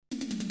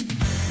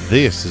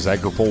This is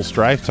AgriPulse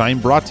Drive Time,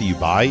 brought to you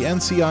by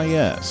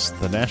NCIS,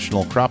 the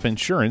National Crop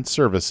Insurance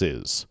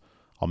Services.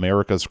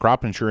 America's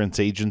crop insurance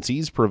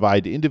agencies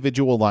provide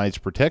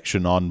individualized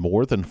protection on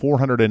more than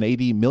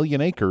 480 million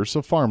acres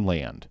of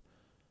farmland.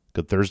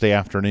 Good Thursday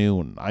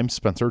afternoon. I'm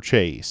Spencer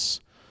Chase.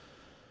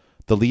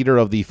 The leader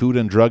of the Food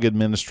and Drug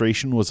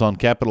Administration was on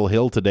Capitol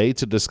Hill today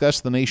to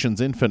discuss the nation's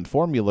infant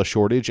formula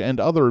shortage and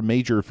other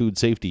major food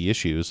safety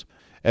issues.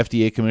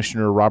 FDA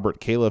Commissioner Robert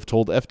Califf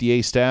told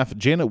FDA staff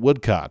Janet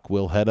Woodcock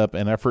will head up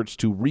an effort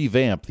to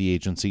revamp the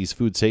agency's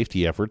food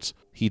safety efforts.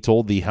 He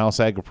told the House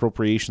Ag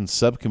Appropriations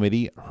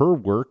Subcommittee her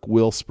work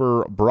will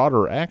spur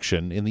broader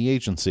action in the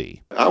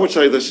agency. I would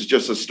say this is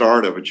just the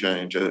start of a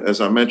change. As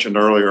I mentioned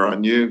earlier, I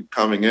knew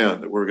coming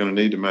in that we're going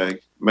to need to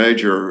make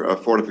major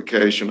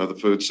fortification of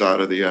the food side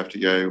of the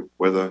FDA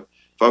with a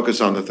focus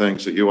on the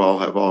things that you all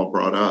have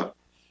brought up.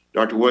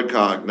 Dr.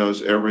 Woodcock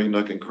knows every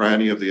nook and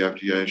cranny of the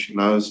FDA. She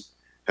knows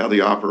how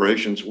the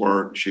operations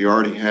work. She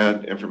already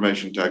had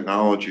information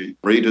technology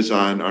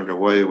redesign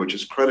underway, which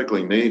is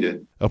critically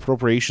needed.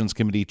 Appropriations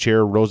Committee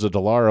Chair Rosa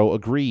DeLauro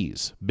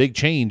agrees. Big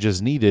change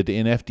is needed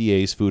in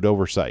FDA's food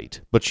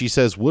oversight. But she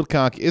says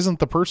Woodcock isn't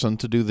the person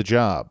to do the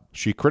job.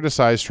 She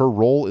criticized her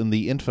role in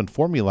the infant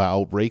formula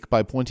outbreak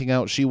by pointing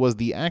out she was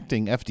the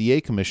acting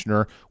FDA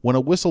commissioner when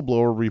a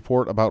whistleblower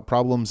report about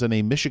problems in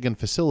a Michigan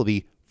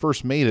facility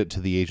first made it to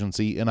the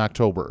agency in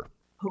October.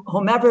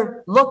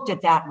 Whomever looked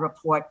at that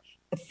report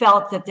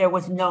felt that there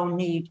was no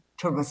need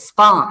to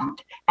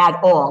respond at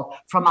all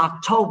from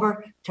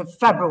October to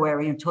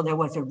February until there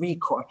was a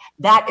recall.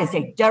 That is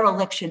a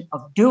dereliction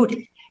of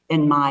duty,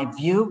 in my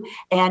view.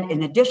 And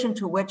in addition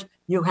to which,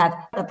 you have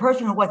the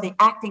person who was the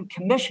acting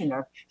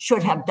commissioner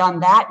should have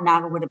done that.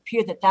 Now it would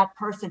appear that that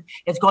person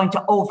is going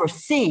to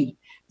oversee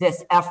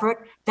this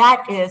effort.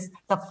 That is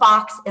the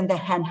fox in the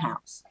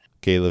henhouse.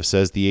 Califf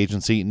says the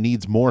agency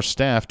needs more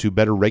staff to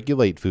better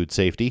regulate food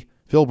safety.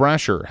 Phil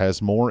Brasher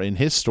has more in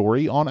his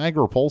story on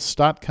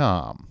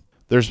agripulse.com.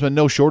 There's been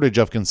no shortage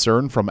of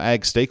concern from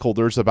ag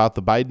stakeholders about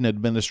the Biden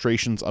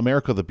administration's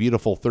America the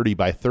Beautiful 30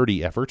 by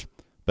 30 effort,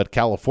 but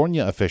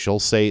California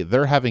officials say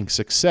they're having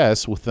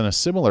success within a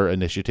similar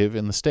initiative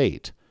in the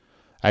state.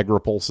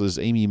 AgriPulse's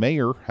Amy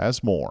Mayer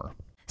has more.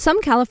 Some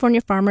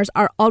California farmers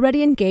are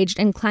already engaged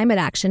in climate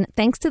action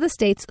thanks to the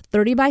state's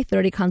 30 by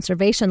 30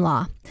 conservation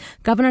law.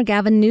 Governor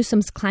Gavin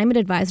Newsom's climate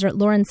advisor,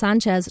 Lauren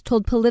Sanchez,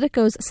 told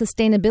Politico's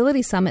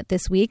Sustainability Summit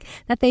this week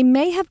that they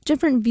may have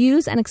different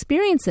views and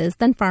experiences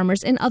than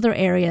farmers in other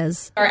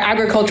areas. Our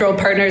agricultural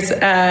partners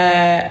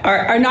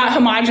are not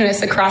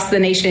homogenous across the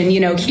nation.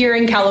 You know, here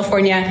in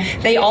California,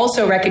 they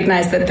also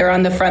recognize that they're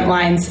on the front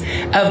lines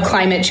of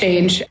climate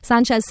change.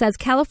 Sanchez says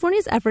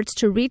California's efforts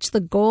to reach the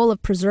goal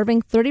of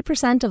preserving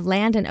 30% of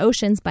land and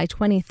oceans by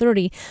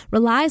 2030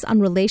 relies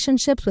on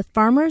relationships with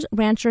farmers,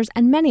 ranchers,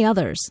 and many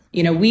others.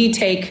 You know, we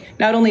take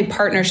not only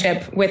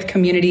partnership with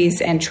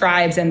communities and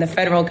tribes and the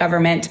federal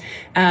government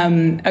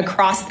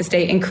across the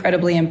state,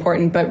 incredibly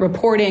important, but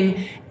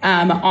reporting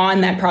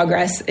on that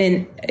progress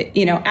in,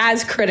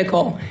 as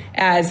critical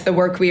as the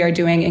work we are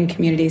doing in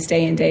communities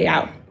day in, day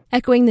out.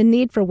 Echoing the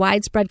need for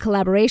widespread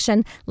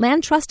collaboration,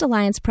 Land Trust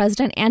Alliance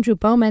President Andrew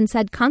Bowman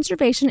said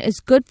conservation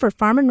is good for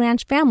farm and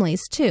ranch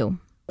families, too.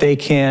 They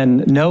can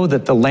know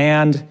that the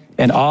land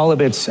and all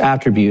of its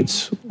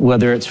attributes,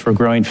 whether it's for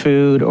growing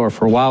food or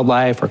for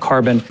wildlife or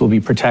carbon, will be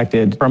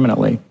protected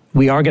permanently.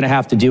 We are going to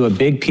have to do a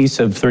big piece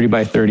of 30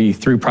 by 30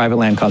 through private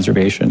land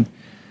conservation.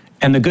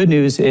 And the good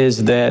news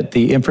is that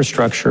the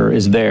infrastructure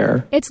is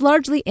there. It's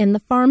largely in the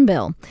Farm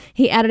Bill.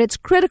 He added it's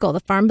critical the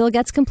Farm Bill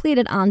gets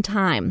completed on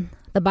time.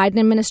 The Biden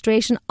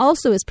administration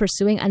also is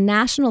pursuing a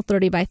national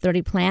 30 by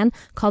 30 plan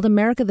called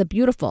America the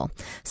Beautiful.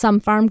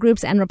 Some farm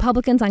groups and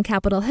Republicans on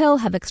Capitol Hill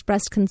have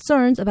expressed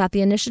concerns about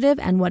the initiative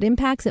and what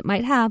impacts it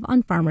might have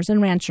on farmers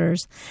and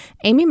ranchers.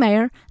 Amy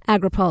Mayer,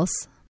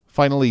 AgriPulse.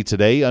 Finally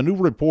today, a new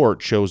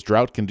report shows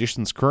drought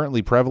conditions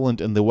currently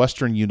prevalent in the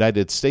western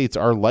United States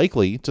are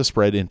likely to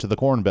spread into the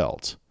Corn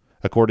Belt.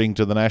 According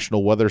to the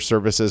National Weather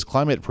Service's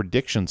Climate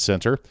Prediction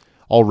Center,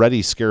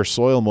 already scarce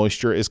soil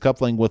moisture is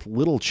coupling with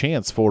little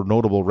chance for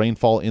notable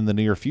rainfall in the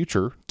near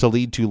future to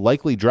lead to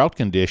likely drought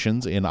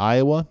conditions in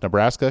Iowa,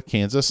 Nebraska,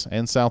 Kansas,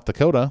 and South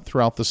Dakota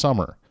throughout the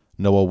summer.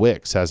 Noah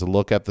Wicks has a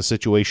look at the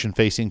situation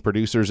facing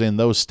producers in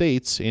those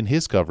states in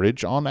his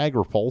coverage on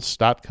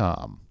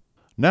agripulse.com.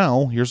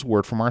 Now, here's a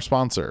word from our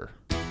sponsor.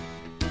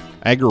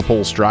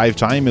 AgriPulse Drive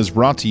Time is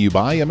brought to you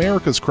by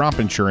America's crop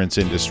insurance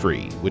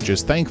industry, which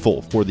is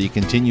thankful for the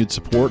continued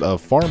support of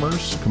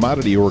farmers,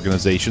 commodity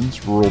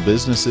organizations, rural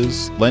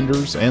businesses,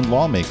 lenders, and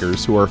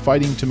lawmakers who are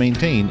fighting to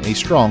maintain a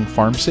strong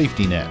farm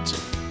safety net,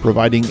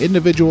 providing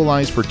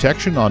individualized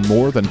protection on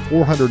more than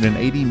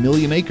 480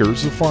 million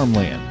acres of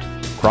farmland.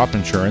 Crop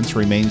insurance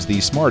remains the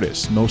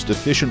smartest, most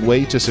efficient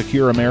way to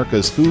secure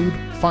America's food,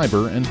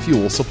 fiber, and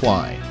fuel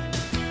supply.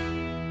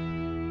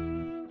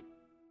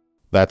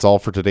 That's all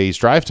for today's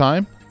Drive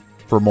Time.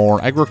 For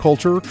more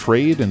agriculture,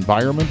 trade,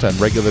 environment, and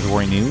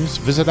regulatory news,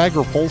 visit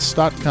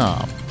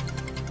agripulse.com.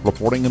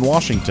 Reporting in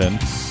Washington,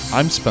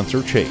 I'm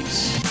Spencer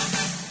Chase.